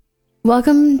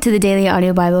Welcome to the Daily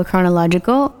Audio Bible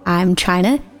Chronological. I'm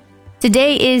China.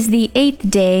 Today is the 8th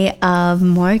day of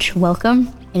March.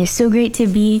 Welcome. It is so great to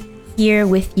be here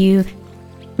with you,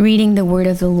 reading the word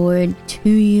of the Lord to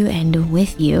you and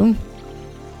with you.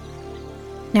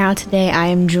 Now today I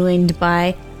am joined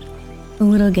by a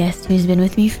little guest who's been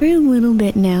with me for a little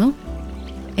bit now.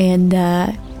 And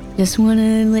just want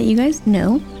to let you guys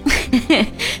know,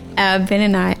 Ben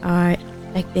and I are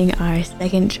expecting our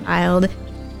second child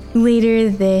later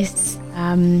this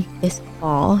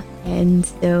fall, and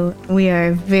so we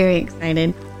are very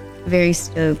excited, very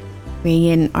stoked.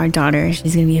 Reagan, our daughter,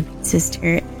 she's gonna be a big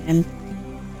sister, and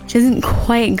she doesn't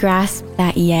quite grasp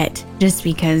that yet, just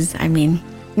because I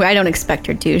don't expect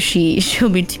her to. She'll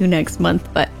be 2 next month,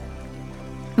 but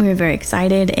we're very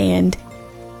excited. And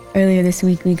earlier this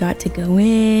week we got to go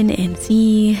in and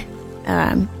see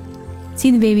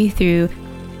the baby through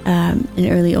an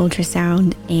early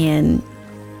ultrasound, and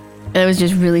it was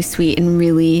just really sweet and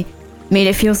really made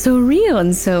it feel so real.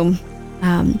 And so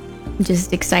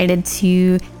just excited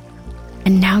to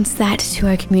announce that to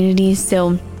our community.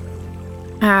 So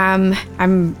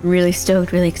I'm really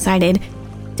stoked, really excited.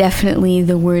 Definitely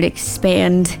the word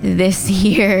expand this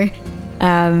year.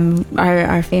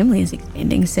 Our family is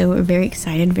expanding, so we're very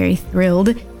excited, very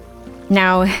thrilled.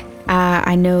 Now,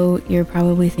 I know you're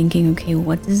probably thinking, okay,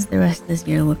 what does the rest of this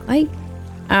year look like?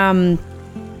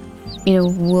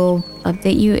 We'll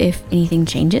update you if anything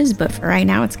changes, but for right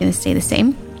now, it's going to stay the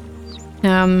same.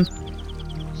 The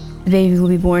baby will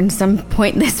be born some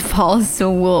point this fall, so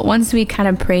once we kind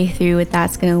of pray through what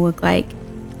that's going to look like,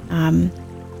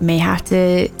 may have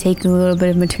to take a little bit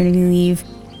of maternity leave.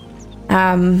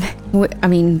 I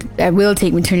will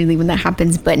take maternity leave when that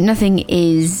happens, but nothing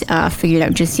is figured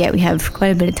out just yet. We have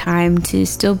quite a bit of time to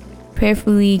still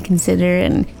prayerfully consider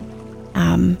and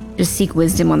just seek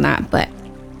wisdom on that, but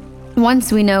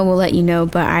once we know, we'll let you know.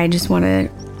 But I just want to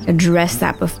address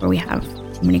that before we have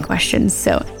too many questions.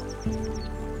 So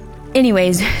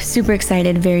anyways, super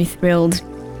excited, very thrilled.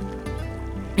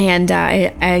 And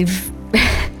it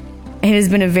has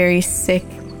been a very sick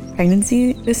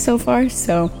pregnancy so far.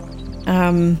 So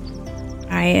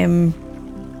I am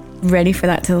ready for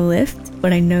that to lift.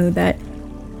 But I know that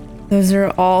those are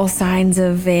all signs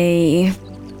of a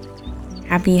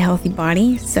happy, healthy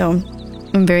body. So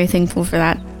I'm very thankful for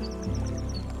that.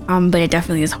 But it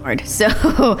definitely is hard.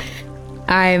 So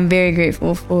I'm very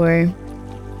grateful for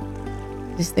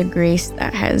just the grace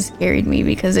that has carried me,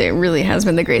 because it really has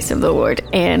been the grace of the Lord.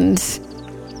 And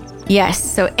yes,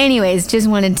 so anyways, just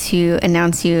wanted to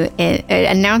announce that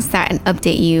and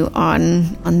update you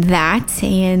on that,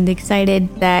 and excited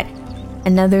that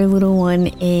another little one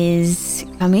is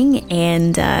coming,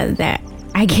 and that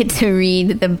I get to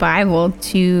read the Bible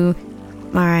to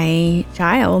my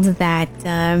child that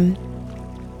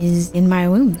is in my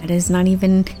womb, that is not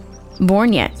even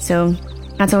born yet. So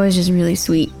that's always just really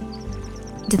sweet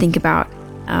to think about.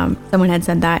 Someone had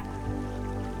said that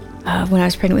when I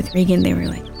was pregnant with Reagan, they were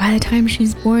like, by the time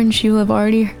she's born, she will have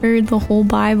already heard the whole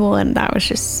Bible. And that was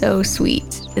just so sweet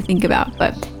to think about.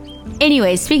 But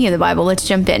anyways, speaking of the Bible, let's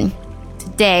jump in.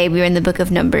 Today we are in the book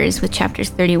of Numbers with chapters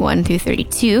 31 through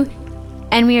 32,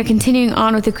 and we are continuing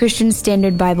on with the Christian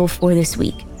Standard Bible for this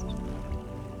week.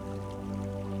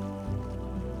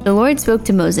 The Lord spoke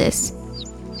to Moses,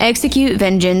 "Execute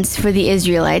vengeance for the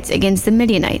Israelites against the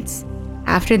Midianites.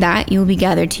 After that, you will be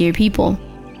gathered to your people."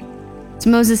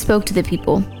 So Moses spoke to the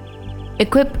people,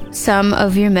 "Equip some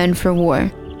of your men for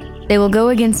war. They will go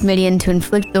against Midian to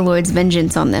inflict the Lord's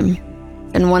vengeance on them.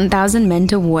 Send 1,000 men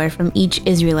to war from each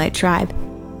Israelite tribe."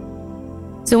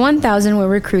 So 1,000 were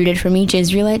recruited from each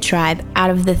Israelite tribe out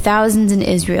of the thousands in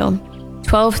Israel,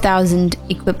 12,000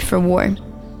 equipped for war.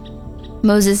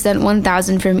 Moses sent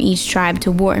 1,000 from each tribe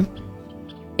to war.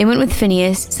 They went with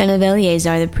Phinehas, son of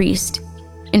Eleazar the priest,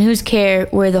 in whose care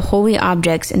were the holy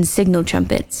objects and signal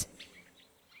trumpets.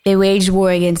 They waged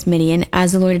war against Midian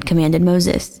as the Lord had commanded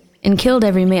Moses, and killed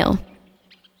every male.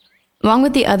 Along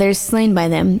with the others slain by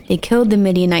them, they killed the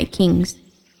Midianite kings,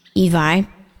 Evi,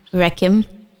 Rechem,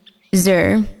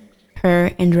 Zur,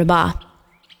 Hur, and Rabbah,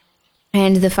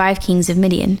 and the 5 kings of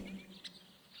Midian.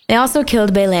 They also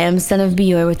killed Balaam, son of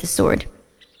Beor, with the sword.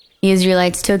 The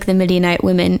Israelites took the Midianite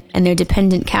women and their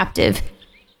dependent captive,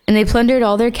 and they plundered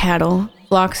all their cattle,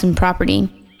 flocks, and property.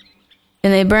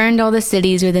 Then they burned all the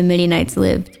cities where the Midianites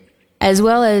lived, as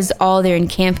well as all their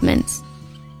encampments,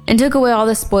 and took away all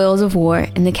the spoils of war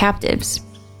and the captives,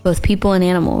 both people and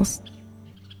animals.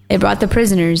 They brought the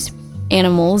prisoners,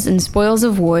 animals, and spoils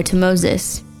of war to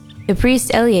Moses, the priest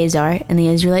Eleazar, and the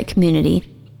Israelite community,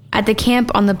 at the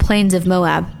camp on the plains of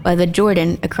Moab by the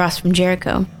Jordan across from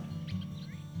Jericho.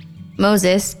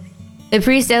 Moses, The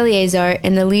priest Eleazar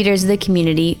and the leaders of the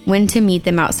community went to meet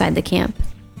them outside the camp.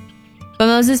 But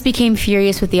Moses became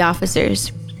furious with the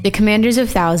officers, the commanders of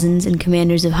thousands and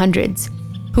commanders of hundreds,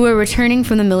 who were returning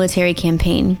from the military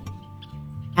campaign.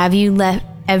 "Have you let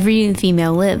every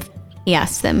female live?" he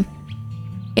asked them.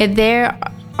 Yet there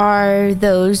are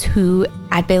those who,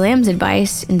 at Balaam's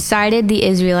advice, incited the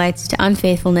Israelites to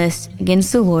unfaithfulness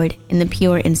against the Lord in the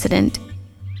Peor incident,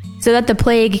 so that the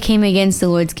plague came against the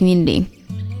Lord's community.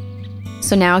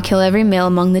 So now kill every male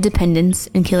among the dependents,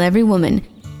 and kill every woman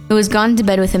who has gone to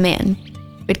bed with a man.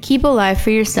 But keep alive for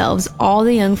yourselves all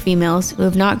the young females who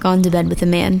have not gone to bed with a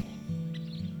man.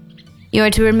 You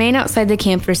are to remain outside the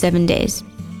camp for 7 days.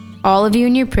 All of you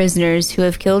and your prisoners who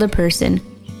have killed a person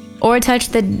or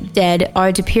touched the dead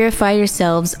are to purify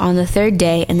yourselves on the 3rd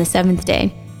day and the 7th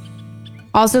day.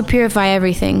 Also purify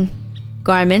everything: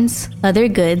 garments, leather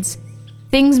goods,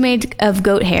 things made of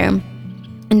goat hair,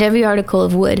 and every article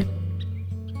of wood.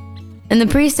 And the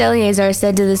priest Eleazar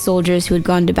said to the soldiers who had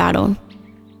gone to battle,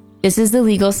 "This is the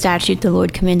legal statute the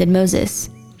Lord commanded Moses.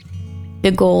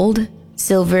 The gold,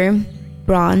 silver,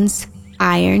 bronze,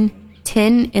 iron,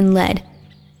 tin, and lead,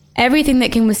 everything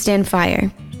that can withstand fire,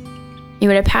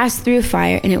 you are to pass through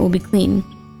fire and it will be clean.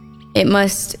 It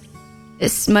must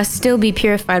still be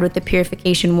purified with the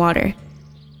purification water.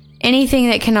 Anything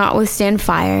that cannot withstand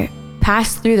fire,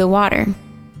 pass through the water.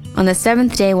 On the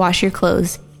 7th day wash your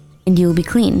clothes, and you will be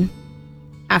clean.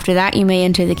 After that you may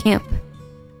enter the camp."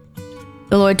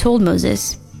 The Lord told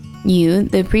Moses, "You,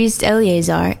 the priest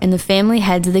Eleazar, and the family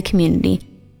heads of the community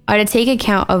are to take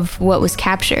account of what was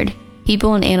captured,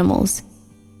 people and animals.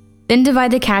 Then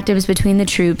divide the captives between the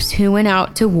troops who went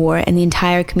out to war and the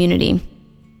entire community.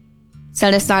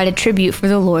 Set aside a tribute for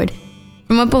the Lord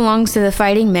from what belongs to the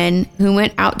fighting men who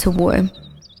went out to war,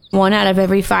 1 out of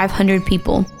every 500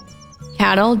 people,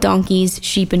 cattle, donkeys,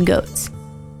 sheep, and goats.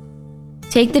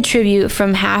 Take the tribute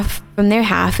from their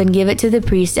half and give it to the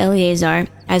priest Eleazar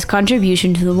as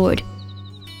contribution to the Lord.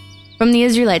 From the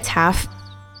Israelites' half,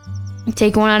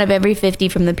 take 1 out of every 50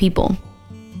 from the people.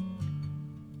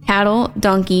 Cattle,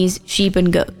 donkeys, sheep,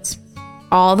 and goats,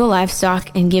 all the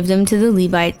livestock, and give them to the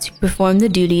Levites who perform the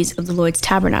duties of the Lord's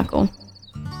tabernacle."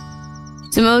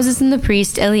 So Moses and the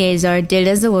priest Eleazar did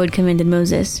as the Lord commanded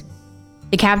Moses.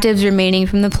 The captives remaining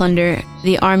from the plunder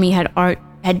the army had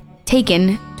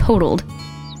taken totaled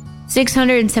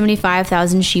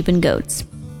 675,000 sheep and goats,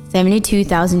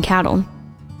 72,000 cattle,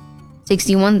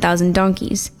 61,000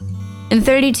 donkeys, and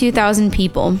 32,000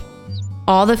 people,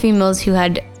 all the females who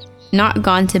had not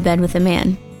gone to bed with a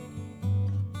man.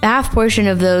 The half portion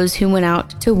of those who went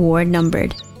out to war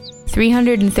numbered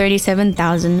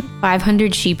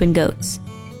 337,500 sheep and goats.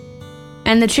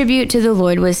 And the tribute to the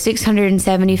Lord was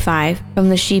 675 from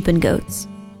the sheep and goats.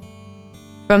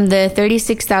 From the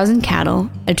 36,000 cattle,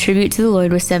 a tribute to the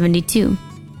Lord was 72.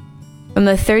 From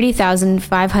the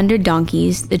 30,500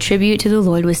 donkeys, the tribute to the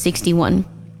Lord was 61.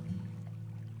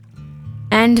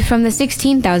 And from the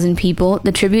 16,000 people,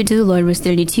 the tribute to the Lord was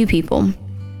 32 people.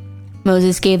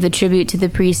 Moses gave the tribute to the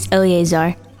priest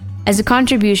Eleazar as a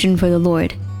contribution for the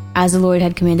Lord, as the Lord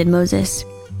had commanded Moses.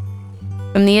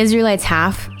 From the Israelites'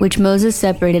 half, which Moses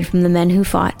separated from the men who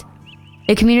fought,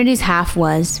 the community's half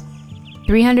was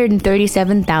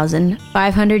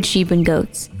 337,500 sheep and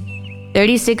goats,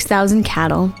 36,000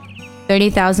 cattle,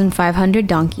 30,500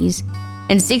 donkeys,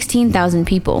 and 16,000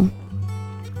 people.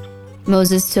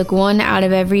 Moses took 1 out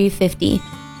of every 50,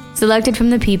 selected from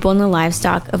the people and the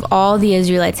livestock of all the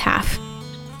Israelites' half.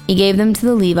 He gave them to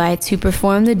the Levites who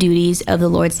performed the duties of the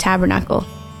Lord's tabernacle,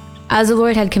 as the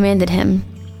Lord had commanded him.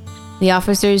 The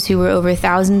officers who were over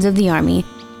thousands of the army,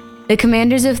 the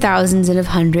commanders of thousands and of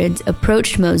hundreds,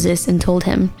 approached Moses and told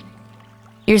him,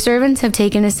 "Your servants have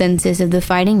taken a census of the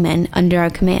fighting men under our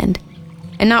command,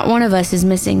 and not one of us is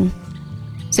missing.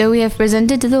 So we have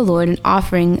presented to the Lord an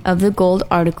offering of the gold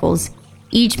articles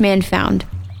each man found,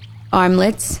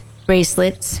 armlets,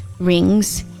 bracelets,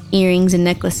 rings, earrings, and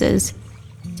necklaces,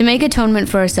 to make atonement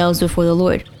for ourselves before the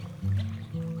Lord."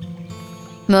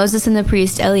 Moses and the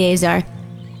priest Eleazar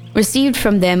received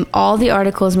from them all the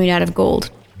articles made out of gold.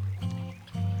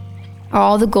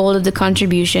 All the gold of the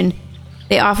contribution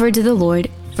they offered to the Lord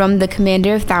from the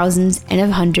commander of thousands and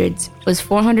of hundreds was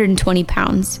 420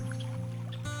 pounds.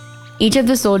 Each of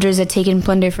the soldiers had taken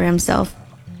plunder for himself.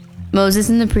 Moses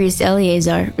and the priest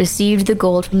Eleazar received the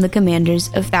gold from the commanders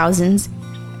of thousands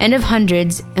and of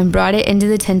hundreds and brought it into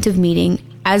the tent of meeting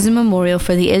as a memorial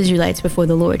for the Israelites before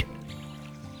the Lord.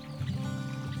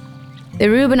 The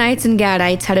Reubenites and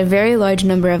Gadites had a very large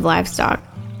number of livestock.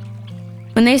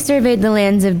 When they surveyed the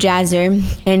lands of Jazer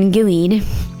and Gilead,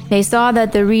 they saw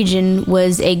that the region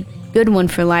was a good one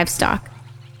for livestock.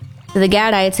 So the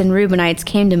Gadites and Reubenites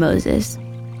came to Moses,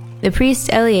 the priest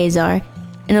Eleazar,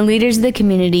 and the leaders of the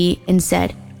community, and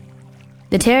said,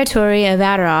 "The territory of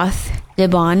Ataroth,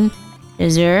 Dibon,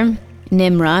 Jazer,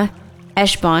 Nimrah,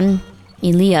 Heshbon,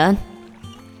 Eliah,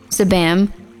 Sabam,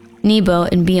 Nebo,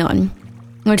 and Beon,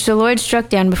 which the Lord struck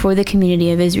down before the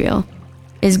community of Israel,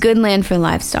 is good land for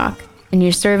livestock, and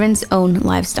your servants own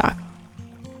livestock."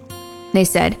 They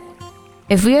said,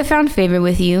 "If we have found favor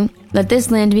with you, let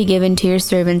this land be given to your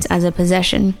servants as a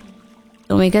possession.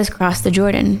 Don't make us cross the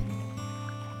Jordan."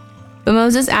 But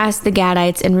Moses asked the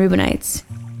Gadites and Reubenites,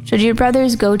 "Should your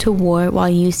brothers go to war while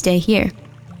you stay here?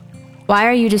 Why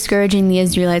are you discouraging the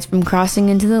Israelites from crossing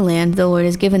into the land the Lord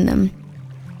has given them?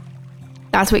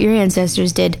 That's what your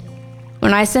ancestors did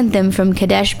when I sent them from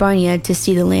Kadesh Barnea to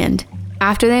see the land.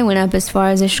 After they went up as far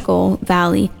as Eshcol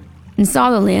Valley and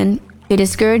saw the land, they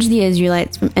discouraged the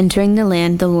Israelites from entering the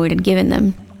land the Lord had given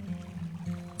them."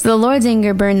 So the Lord's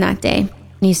anger burned that day, and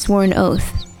he swore an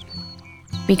oath.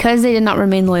 "Because they did not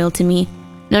remain loyal to me,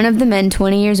 none of the men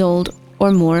 20 years old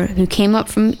or more who came up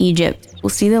from Egypt will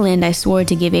see the land I swore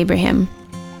to give Abraham,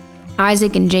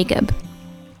 Isaac, and Jacob.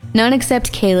 None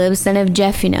except Caleb, son of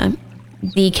Jephunneh,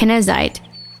 the Kenizzite,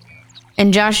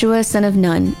 and Joshua, son of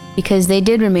Nun, because they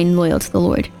did remain loyal to the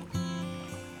Lord."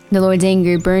 The Lord's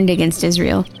anger burned against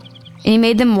Israel, and he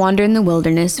made them wander in the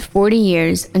wilderness 40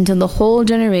 years until the whole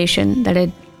generation that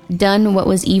had done what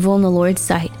was evil in the Lord's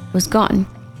sight was gone.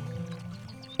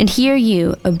 And here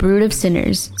you, a brood of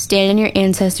sinners, stand in your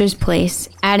ancestors' place,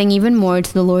 adding even more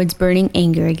to the Lord's burning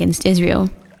anger against Israel.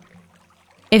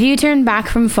 If you turn back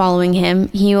from following him,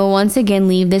 he will once again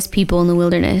leave this people in the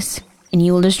wilderness, and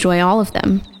you will destroy all of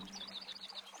them."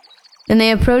 Then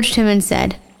they approached him and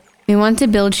said, "We want to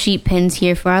build sheep pens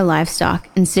here for our livestock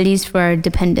and cities for our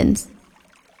dependents.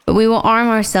 But we will arm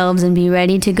ourselves and be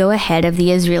ready to go ahead of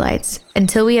the Israelites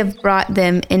until we have brought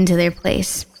them into their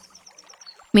place.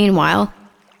 Meanwhile,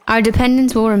 our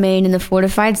dependents will remain in the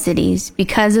fortified cities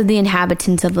because of the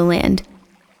inhabitants of the land.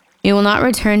 We will not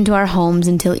return to our homes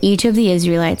until each of the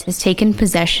Israelites has taken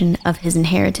possession of his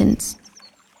inheritance.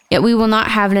 Yet we will not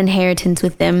have an inheritance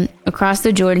with them across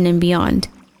the Jordan and beyond,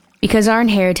 because our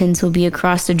inheritance will be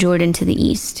across the Jordan to the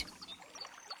east."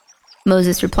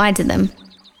 Moses replied to them,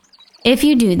 "If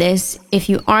you do this, if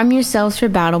you arm yourselves for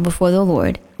battle before the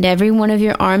Lord, and every one of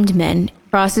your armed men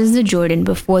crosses the Jordan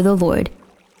before the Lord,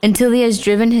 until he has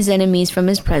driven his enemies from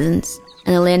his presence,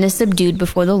 and the land is subdued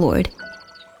before the Lord,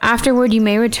 afterward you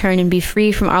may return and be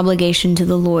free from obligation to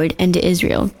the Lord and to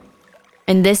Israel,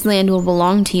 and this land will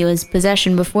belong to you as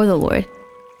possession before the Lord.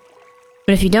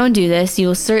 But if you don't do this, you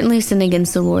will certainly sin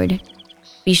against the Lord.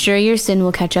 Be sure your sin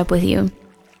will catch up with you.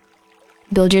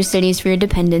 Build your cities for your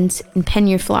dependents and pen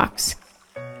your flocks.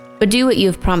 But do what you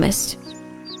have promised."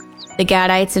 The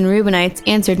Gadites and Reubenites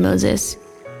answered Moses,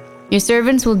 "Your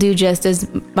servants will do just as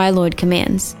my Lord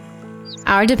commands.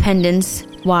 Our dependents,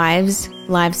 wives,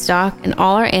 livestock, and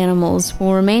all our animals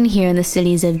will remain here in the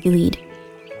cities of Gilead.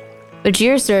 But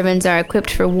your servants are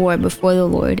equipped for war before the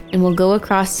Lord and will go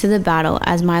across to the battle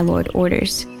as my Lord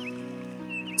orders."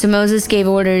 So Moses gave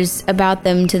orders about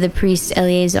them to the priest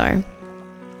Eleazar,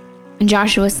 and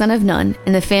Joshua son of Nun,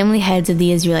 and the family heads of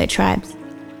the Israelite tribes.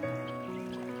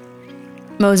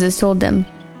 Moses told them,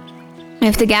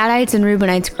 "If the Gadites and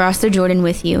Reubenites cross the Jordan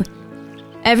with you,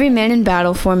 every man in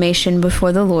battle formation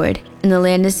before the Lord, and the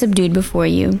land is subdued before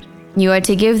you, you are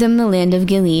to give them the land of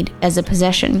Gilead as a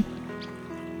possession.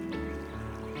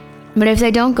 But if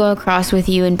they don't go across with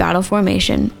you in battle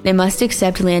formation, they must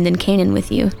accept land in Canaan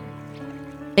with you."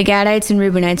 The Gadites and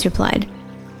Reubenites replied,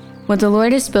 "What the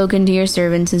Lord has spoken to your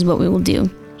servants is what we will do.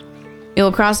 We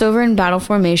will cross over in battle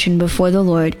formation before the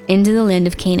Lord into the land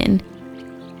of Canaan,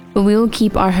 but we will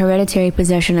keep our hereditary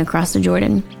possession across the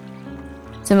Jordan."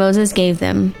 So Moses gave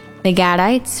them, the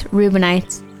Gadites,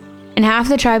 Reubenites, and half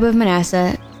the tribe of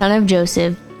Manasseh, son of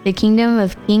Joseph, the kingdom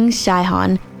of King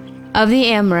Sihon of the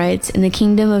Amorites, and the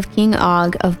kingdom of King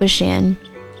Og of Bashan,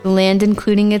 the land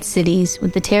including its cities,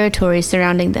 with the territory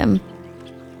surrounding them.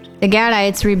 The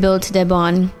Gadites rebuilt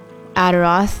Dibon,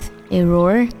 Ataroth,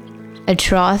 Eror,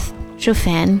 Atroth,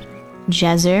 Shophan,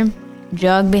 Jazer,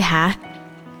 Jogbehah,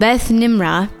 Beth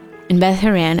Nimrah, and Beth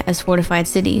Haran as fortified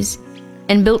cities,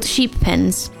 and built sheep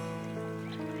pens.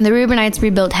 The Reubenites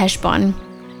rebuilt Heshbon,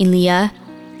 Eliah,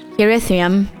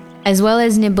 Kirithraim, as well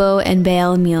as Nebo and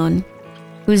Baal Meon,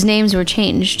 whose names were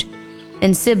changed,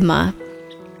 and Sibmah.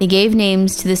 They gave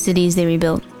names to the cities they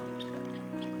rebuilt.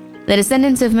 The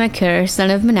descendants of Machir,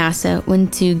 son of Manasseh,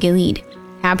 went to Gilead,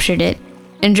 captured it,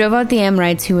 and drove out the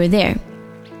Amorites who were there.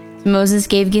 So Moses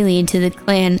gave Gilead to the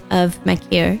clan of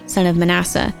Machir, son of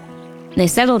Manasseh, and they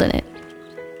settled in it.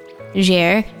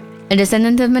 Jair, a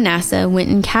descendant of Manasseh, went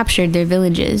and captured their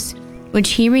villages,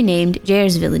 which he renamed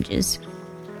Jair's villages.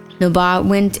 Nobah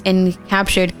went and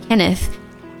captured Kenneth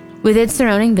with its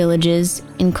surrounding villages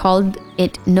and called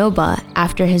it Nobah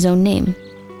after his own name.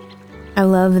 I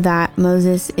love that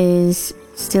Moses is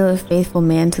still a faithful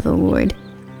man to the Lord.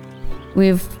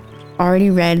 We've already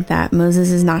read that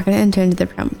Moses is not going to enter into the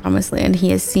promised land. He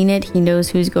has seen it. He knows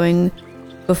who's going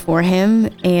before him,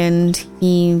 and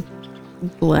he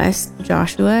blessed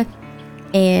Joshua.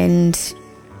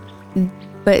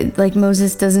 But like,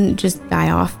 Moses doesn't just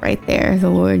die off right there. The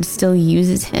Lord still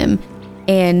uses him,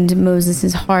 and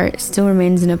Moses' heart still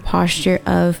remains in a posture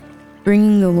of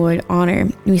bringing the Lord honor.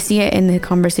 We see it in the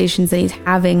conversations that he's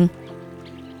having,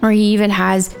 where he even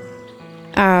has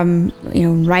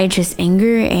righteous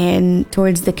anger and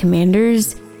towards the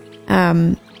commanders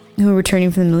who are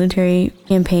returning from the military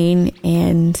campaign,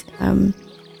 and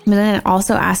but then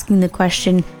also asking the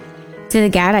question to the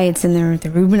Gadites and the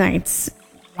Reubenites,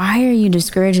 why are you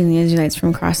discouraging the Israelites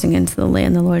from crossing into the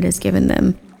land the Lord has given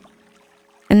them?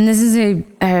 And this is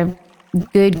a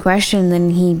good question. Then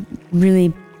he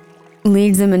really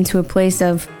leads them into a place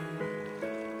of,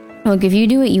 look, if you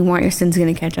do what you want, your sin's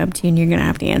going to catch up to you, and you're going to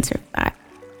have to answer for that.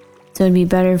 So it'd be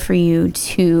better for you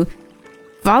to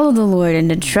follow the Lord and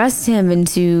to trust him and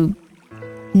to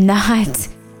not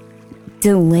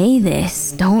delay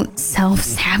this. Don't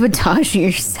self-sabotage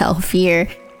yourself here.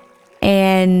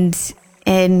 And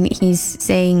he's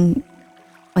saying,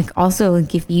 like, also,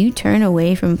 like, if you turn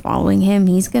away from following him,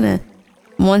 he's gonna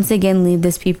once again leave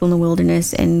this people in the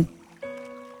wilderness, and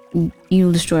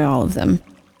you'll destroy all of them.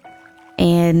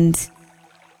 And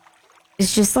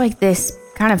it's just like this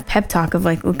kind of pep talk of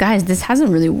like, well, guys, this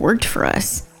hasn't really worked for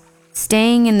us.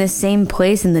 Staying in the same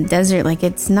place in the desert, like,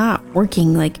 it's not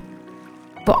working. Like,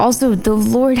 but also the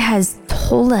Lord has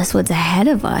told us what's ahead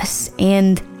of us,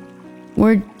 and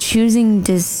we're choosing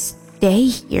to stay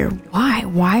here.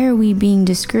 Why are we being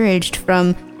discouraged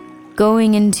from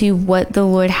going into what the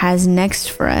Lord has next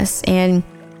for us? And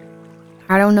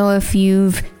I don't know if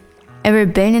you've ever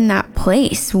been in that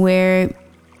place where,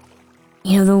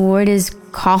 the Lord is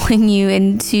calling you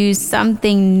into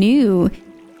something new,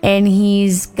 and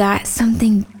he's got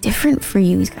something different for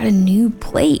you. He's got a new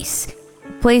place,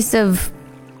 a place of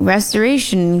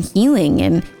restoration and healing.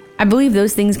 And I believe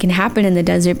those things can happen in the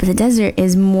desert, but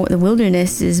the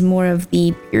wilderness is more of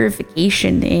the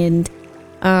purification. And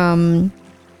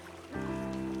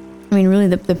really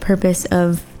the purpose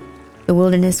of the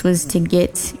wilderness was to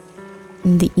get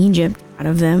the Egypt out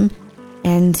of them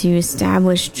and to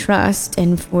establish trust,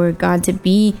 and for God to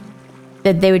be,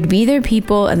 that they would be their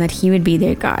people and that he would be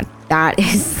their God. That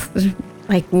is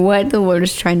like what the Lord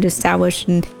is trying to establish,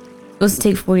 and it was supposed to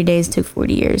take 40 days, took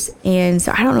 40 years. And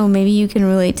so I don't know, maybe you can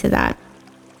relate to that.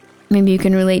 Maybe you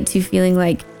can relate to feeling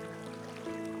like,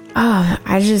 oh,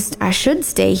 I should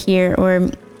stay here,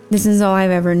 or this is all I've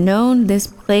ever known, this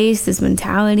place, this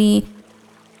mentality,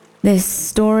 this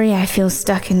story, I feel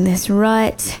stuck in this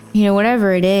rut,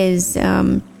 whatever it is.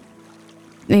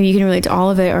 Maybe you can relate to all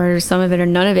of it or some of it or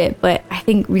none of it. But I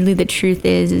think really the truth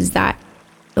is that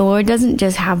the Lord doesn't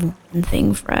just have one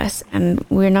thing for us, and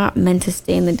we're not meant to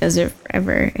stay in the desert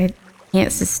forever. It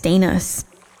can't sustain us.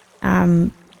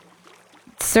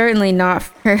 Certainly not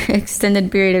for an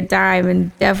extended period of time,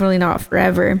 and definitely not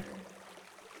forever.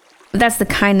 But that's the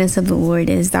kindness of the Lord,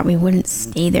 is that we wouldn't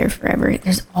stay there forever.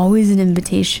 There's always an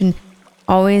invitation,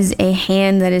 always a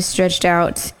hand that is stretched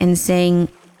out and saying,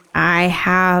 I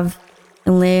have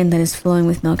a land that is flowing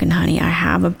with milk and honey. I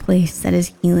have a place that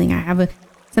is healing. I have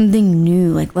something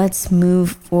new. Like, let's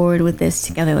move forward with this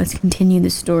together. Let's continue the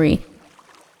story.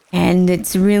 And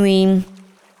it's really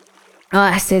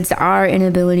us. It's our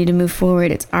inability to move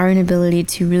forward. It's our inability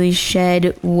to really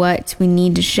shed what we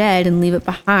need to shed and leave it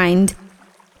behind,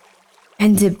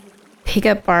 and to pick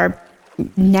up our,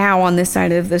 now on this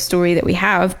side of the story that we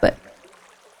have, but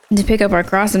to pick up our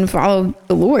cross and follow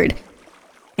the Lord.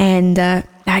 And that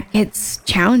gets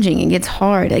challenging. It gets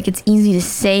hard. Like, it's easy to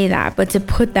say that, but to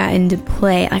put that into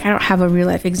play, like, I don't have a real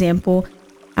life example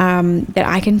that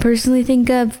I can personally think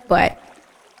of, but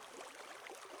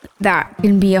that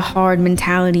can be a hard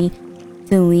mentality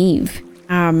to leave,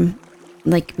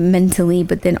 like mentally,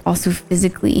 but then also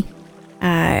physically.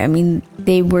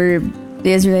 The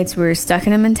Israelites were stuck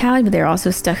in a mentality, but they're also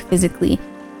stuck physically.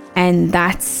 And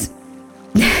that's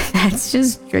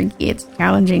just tricky. It's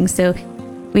challenging. So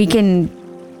we can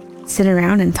sit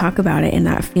around and talk about it, and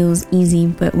that feels easy.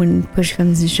 But when push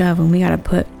comes to shove, and we got to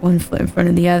put one foot in front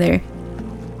of the other,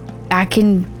 that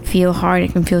can feel hard.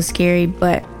 It can feel scary.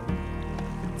 But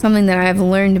something that I've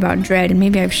learned about dread, and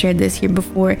maybe I've shared this here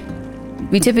before,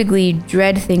 we typically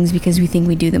dread things because we think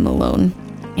we do them alone.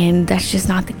 And that's just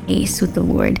not the case with the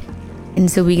Lord. And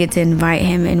so we get to invite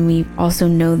him, and we also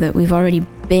know that we've already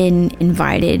been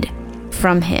invited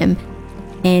from him,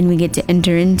 and we get to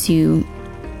enter into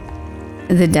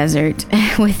the desert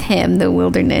with him, the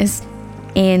wilderness,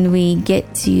 and we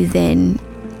get to then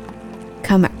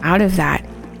come out of that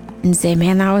and say,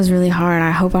 man, that was really hard.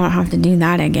 I hope I don't have to do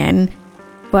that again.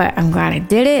 But I'm glad I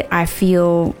did it. I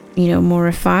feel, more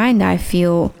refined. I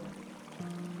feel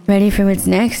ready for what's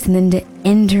next, and then to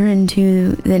enter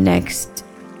into the next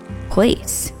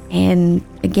place. And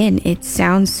again, it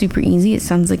sounds super easy. It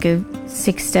sounds like a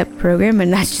 6-step program,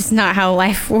 and that's just not how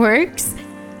life works.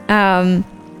 But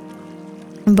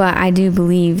I do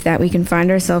believe that we can find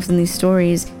ourselves in these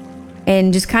stories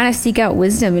and just kind of seek out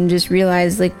wisdom and just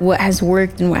realize like what has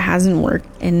worked and what hasn't worked.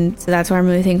 And so that's why I'm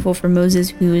really thankful for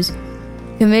Moses, who is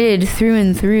committed through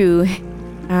and through,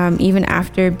 even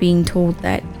after being told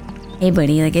that, hey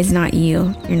buddy, like it's not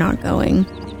you, you're not going.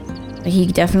 Like, he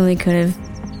definitely could have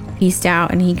pieced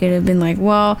out, and he could have been like,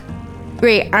 well,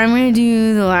 great, I'm going to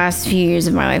do the last few years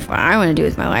of my life what I want to do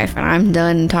with my life, and I'm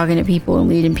done talking to people and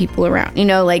leading people around.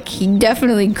 Like he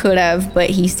definitely could have, but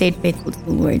he stayed faithful to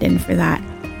the Lord. And for that,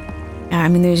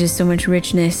 there's just so much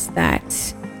richness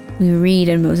that we read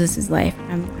in Moses' life.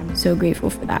 I'm so grateful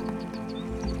for that.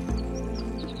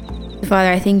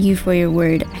 Father, I thank you for your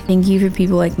word. I thank you for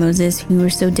people like Moses who are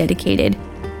so dedicated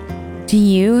to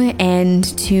you and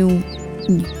to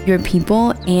your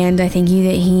people. And I thank you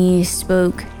that he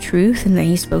spoke truth, and that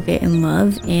he spoke it in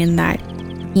love, and that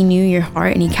he knew your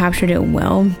heart and he captured it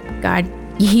well. God,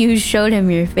 you showed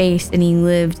him your face and he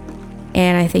lived.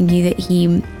 And I thank you that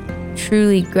he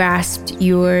truly grasped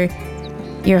your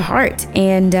heart.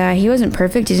 And he wasn't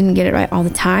perfect. He didn't get it right all the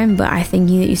time, but I thank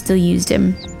you that you still used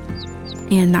him,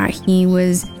 and that he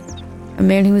was a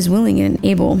man who was willing and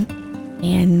able.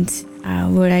 And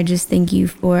Lord, I just thank you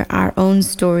for our own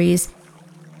stories.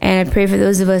 And I pray for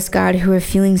those of us, God, who are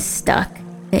feeling stuck,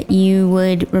 that you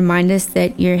would remind us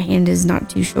that your hand is not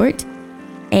too short,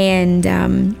 and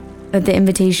that the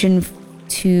invitation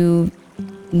to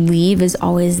leave is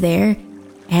always there.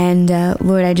 And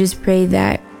Lord, I just pray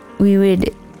that we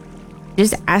would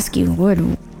just ask you, Lord,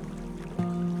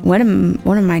 what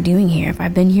am I doing here? Have I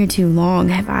been here too long?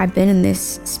 Have I been in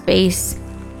this space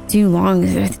too long?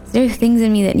 Is there things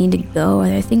in me that need to go? Are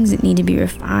there things that need to be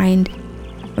refined?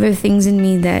 Are there things in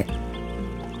me that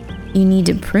you need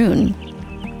to prune?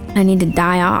 I need to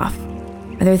die off?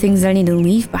 Are there things that I need to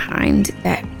leave behind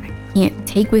that I can't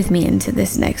take with me into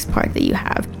this next part that you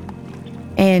have?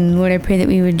 And Lord, I pray that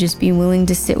we would just be willing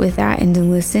to sit with that and to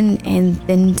listen, and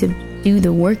then to do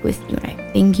the work with you. I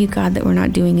thank you, God, that we're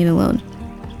not doing it alone.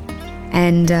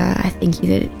 And I thank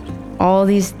you that all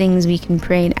these things we can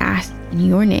pray and ask in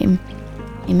your name.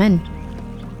 Amen.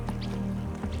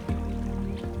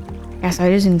 So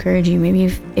I just encourage you, maybe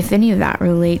if any of that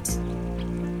relates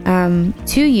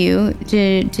to you,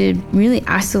 to really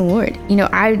ask the Lord.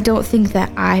 I don't think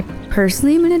that I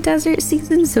personally am in a desert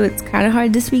season, so it's kind of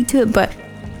hard to speak to it, but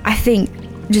I think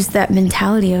just that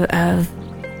mentality of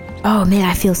oh man,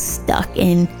 I feel stuck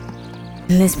in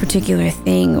this particular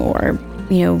thing, or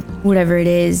whatever it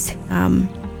is.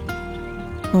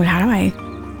 Lord, how do I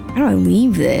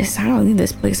leave this? How do I leave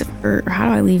this place of hurt? Or how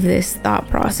do I leave this thought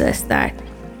process that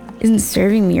isn't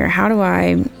serving me? Or how do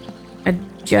I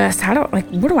adjust?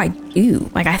 What do I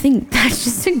do? I think that's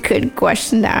just a good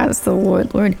question to ask the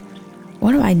Lord. Lord,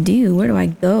 what do I do? Where do I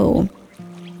go?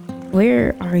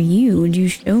 Where are you? Would you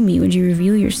show me? Would you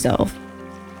reveal yourself?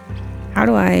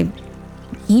 Can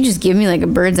you just give me a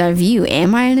bird's eye view?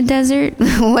 Am I in a desert?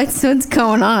 What's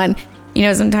going on?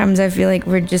 Sometimes I feel like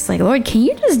we're just Lord, can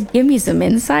you just give me some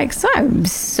insight? Because I'm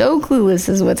so clueless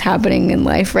as what's happening in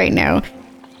life right now.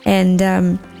 And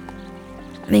I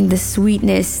think the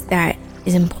sweetness that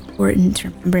is important to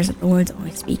remember is that the Lord's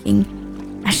always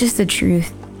speaking. That's just the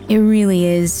truth. It really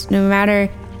is. No matter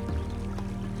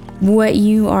what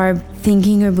you are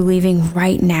thinking or believing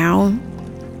right now,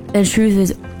 the truth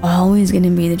is always going to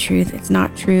be the truth. It's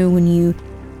not true when you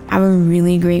have a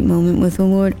really great moment with the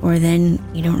Lord, or then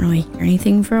you don't really hear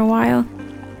anything for a while.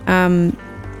 I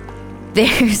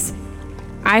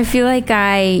feel like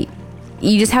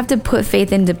you just have to put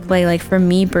faith into play. For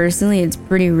me personally, it's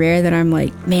pretty rare that I'm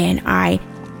man, I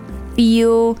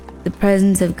feel the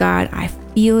presence of God. I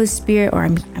feel his spirit, or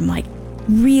I'm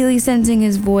really sensing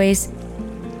his voice.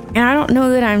 And I don't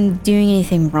know that I'm doing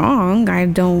anything wrong. I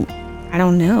don't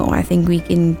know. I think we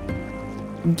can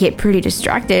get pretty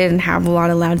distracted and have a lot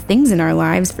of loud things in our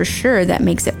lives, for sure. That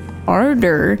makes it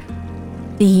harder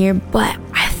to hear. But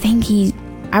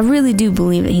I really do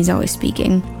believe that he's always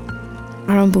speaking.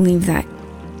 I don't believe that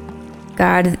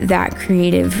God that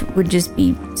creative would just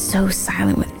be so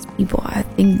silent with his people. I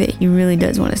think that he really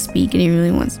does want to speak, and he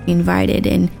really wants to be invited.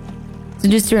 And so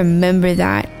just to remember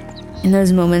that in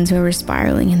those moments where we're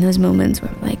spiraling, in those moments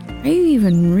where we're like, are you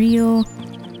even real?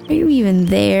 Are you even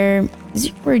there? Is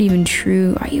your word even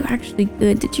true? Are you actually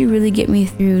good? Did you really get me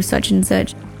through such and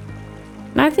such?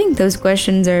 And I think those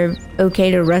questions are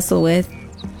okay to wrestle with.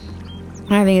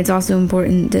 I think it's also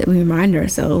important that we remind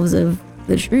ourselves of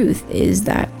the truth is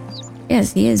that,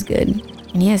 yes, he is good.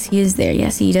 And yes, he is there.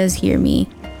 Yes, he does hear me.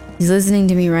 He's listening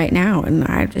to me right now. And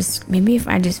maybe if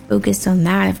I just focused on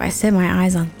that, if I set my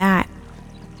eyes on that,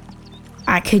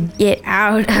 I could get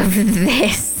out of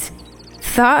this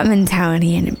thought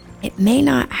mentality. And it may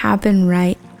not happen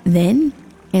right then,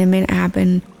 and it may not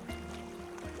happen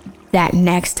that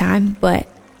next time, but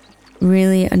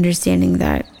really understanding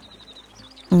that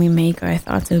when we make our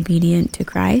thoughts obedient to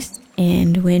Christ,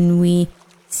 and when we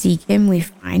seek him, we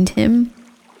find him.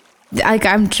 Like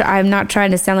I'm not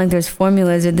trying to sound like there's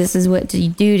formulas or this is what to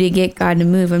do to get God to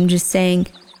move. I'm just saying,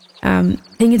 I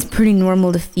think it's pretty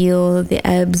normal to feel the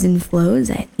ebbs and flows.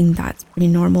 I think that's pretty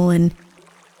normal in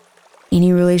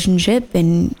any relationship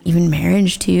and even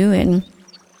marriage too. And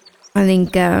I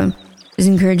think just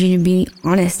encourage you to be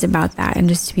honest about that, and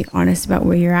just to be honest about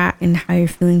where you're at and how you're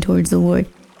feeling towards the Lord.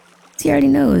 He already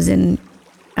knows. And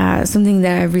something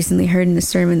that I've recently heard in a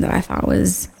sermon that I thought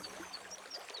was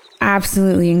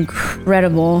absolutely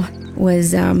incredible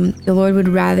was the Lord would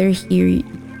rather hear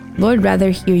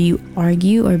you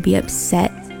argue or be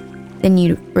upset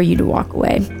than for you to walk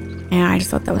away. And I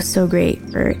just thought that was so great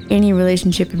for any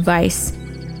relationship advice,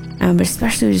 but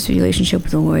especially just a relationship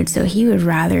with the Lord. So he would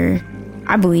rather,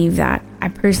 I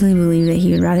personally believe that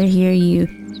he would rather hear you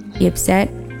be upset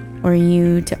or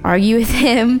you to argue with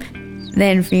him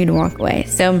than for you to walk away.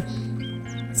 So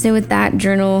with that,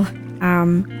 journal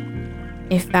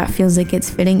if that feels like it's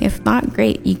fitting. If not,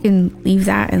 great, you can leave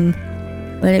that and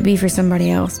let it be for somebody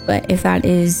else. But if that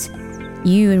is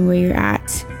you and where you're at,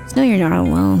 just know you're not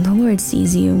alone. The Lord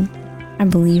sees you. I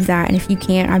believe that. And if you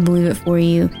can't, I believe it for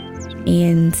you.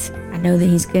 And I know that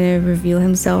he's going to reveal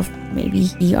himself. Maybe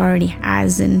he already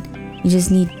has, and you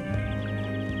just need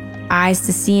eyes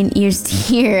to see and ears to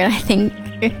hear. And I think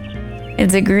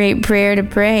it's a great prayer to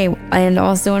pray. And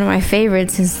also one of my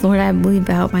favorites is, Lord, I believe,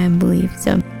 but help my unbelief.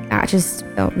 So that just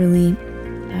felt really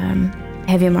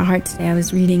heavy on my heart today. I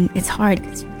was reading. It's hard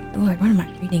because, Lord, what am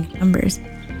I reading? Numbers.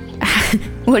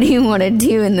 What do you want to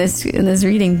do in this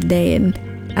reading today? And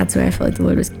that's where I felt like the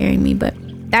Lord was carrying me. But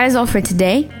that is all for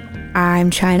today. I'm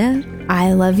China.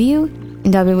 I love you,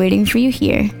 and I'll be waiting for you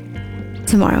here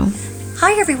tomorrow.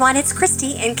 Hi, everyone. It's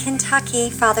Christy in Kentucky.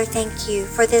 Father, thank you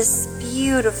for this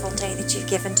beautiful day that you've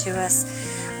given to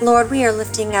us. Lord, we are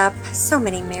lifting up so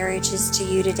many marriages to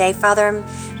you today. Father,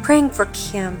 I'm praying for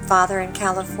Kim, Father, in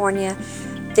California.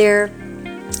 Their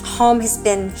home has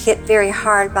been hit very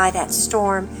hard by that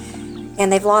storm,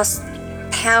 and they've lost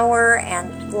power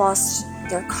and lost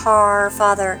their car,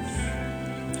 Father.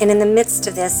 And in the midst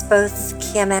of this, both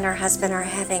Kim and her husband are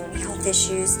having health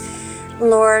issues.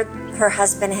 Lord, her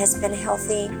husband has been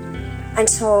healthy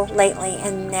until lately,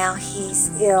 and now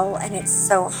he's ill, and it's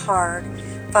so hard.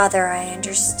 Father, I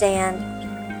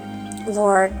understand.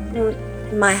 Lord,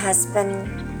 my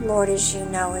husband, Lord, as you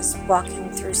know, is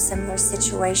walking through a similar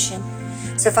situation.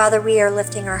 So, Father, we are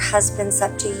lifting our husbands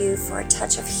up to you for a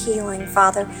touch of healing,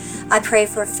 Father. I pray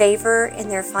for favor in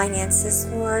their finances,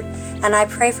 Lord, and I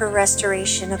pray for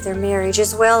restoration of their marriage,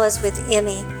 as well as with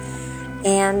Emmy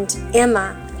and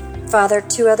Emma, Father,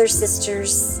 two other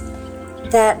sisters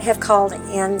that have called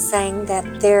in saying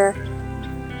that their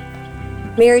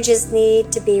marriages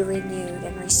need to be renewed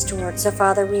and restored. So,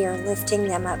 Father, we are lifting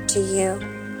them up to you.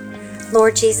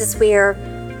 Lord Jesus, we are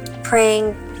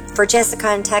praying for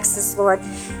Jessica in Texas, Lord.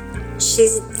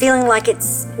 She's feeling like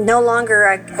it's no longer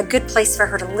a good place for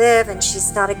her to live, and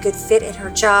she's not a good fit in her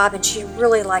job, and she'd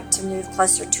really like to move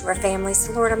closer to her family.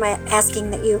 So, Lord, I'm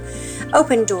asking that you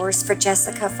open doors for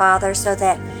Jessica, Father, so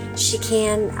that she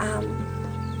can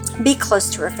be close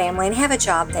to her family and have a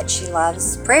job that she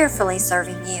loves, prayerfully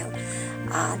serving you.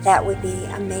 That would be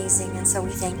amazing. And so we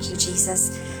thank you,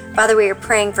 Jesus. Father, we are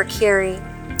praying for Carrie,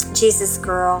 Jesus'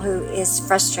 girl, who is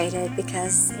frustrated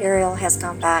because Ariel has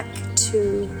gone back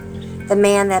to the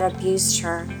man that abused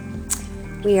her.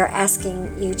 We are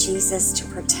asking you, Jesus, to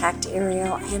protect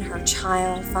Ariel and her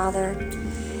child, Father.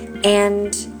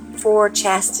 And for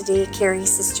Chastity,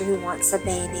 Carrie's sister who wants a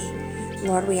baby,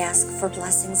 Lord, we ask for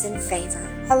blessings and favor.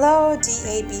 Hello,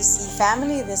 DABC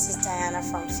family. This is Diana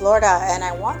from Florida, and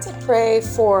I want to pray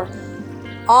for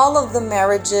all of the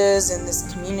marriages in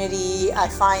this community. I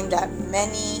find that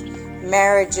many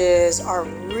marriages are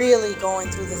really going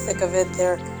through the thick of it.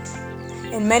 They're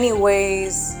in many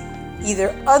ways either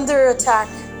under attack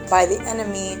by the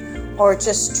enemy or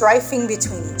just strifing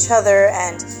between each other,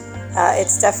 and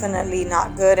it's definitely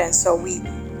not good. And so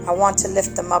I want to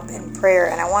lift them up in prayer,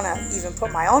 and I want to even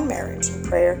put my own marriage in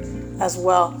prayer as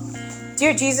well.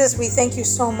 Dear Jesus, we thank you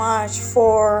so much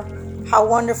for how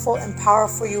wonderful and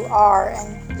powerful you are.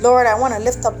 And Lord, I want to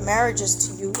lift up marriages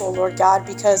to you, oh Lord God,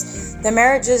 because the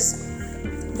marriages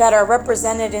that are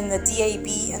represented in the DAB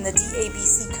and the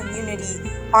DABC community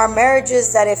are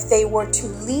marriages that if they were to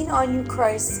lean on you,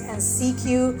 Christ, and seek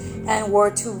you and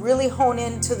were to really hone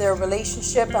into their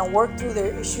relationship and work through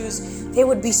their issues, they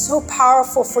would be so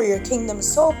powerful for your kingdom,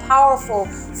 so powerful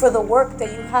for the work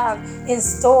that you have in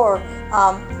store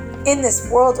in this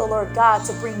world, oh Lord God,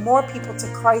 to bring more people to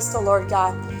Christ, oh Lord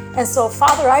God. And so,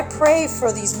 Father, I pray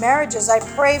for these marriages. I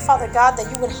pray, Father God,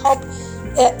 that you would help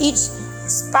each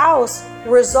spouse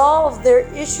resolve their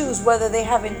issues, whether they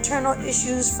have internal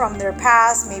issues from their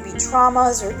past, maybe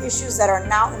traumas or issues that are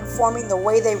now informing the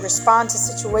way they respond to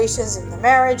situations in the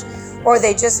marriage, or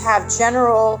they just have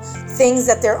general things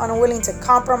that they're unwilling to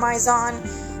compromise on.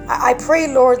 I pray,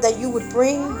 Lord, that you would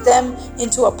bring them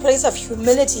into a place of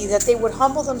humility, that they would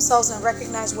humble themselves and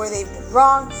recognize where they've been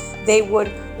wrong. They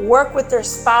would work with their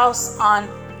spouse on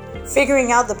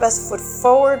figuring out the best foot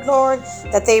forward, Lord,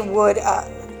 that they would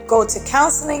go to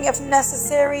counseling if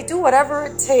necessary, do whatever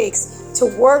it takes to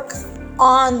work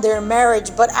on their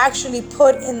marriage, but actually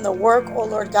put in the work, oh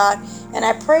Lord God. And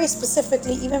I pray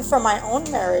specifically even for my own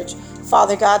marriage,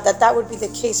 Father God, that would be the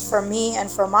case for me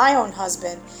and for my own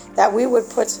husband, that we would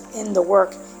put in the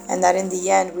work and that in the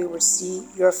end we would see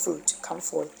your fruit come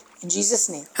forth. In Jesus'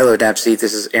 name. Hello, Dapsy.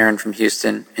 This is Aaron from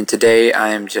Houston, and today I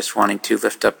am just wanting to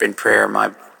lift up in prayer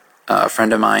my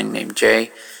friend of mine named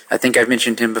Jay. I think I've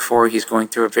mentioned him before. He's going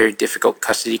through a very difficult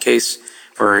custody case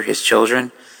for his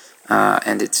children,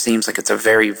 and it seems like it's a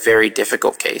very, very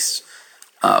difficult case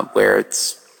where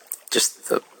it's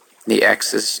just the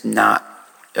ex is not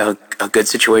a good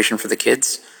situation for the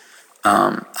kids.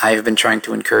 I have been trying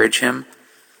to encourage him,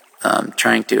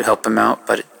 trying to help him out,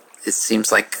 but it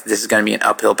seems like this is going to be an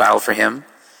uphill battle for him.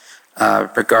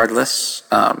 Regardless,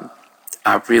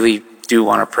 I really do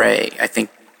want to pray. I think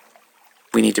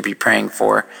we need to be praying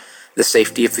for the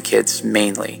safety of the kids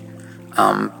mainly.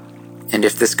 And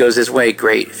if this goes his way,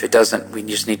 great. If it doesn't, we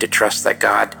just need to trust that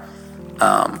God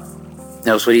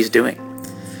knows what he's doing.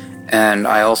 And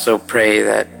I also pray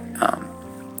that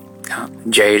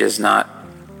Jay does not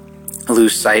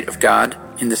lose sight of God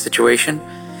in this situation.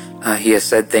 He has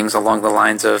said things along the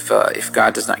lines of, if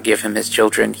God does not give him his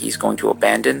children, he's going to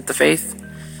abandon the faith.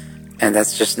 And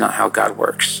that's just not how God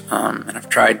works. And I've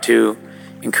tried to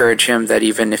encourage him that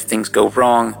even if things go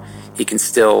wrong, he can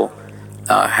still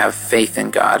have faith in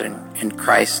God and in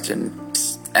Christ and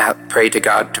pray to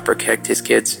God to protect his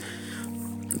kids.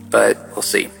 But we'll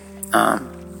see.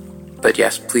 But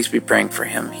yes, please be praying for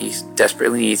him. He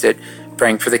desperately needs it.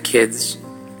 Praying for the kids,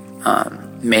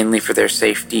 mainly for their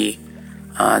safety,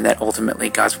 and that ultimately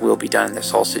God's will be done in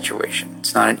this whole situation.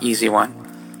 It's not an easy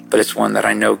one, but it's one that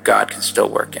I know God can still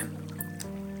work in.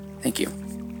 Thank you.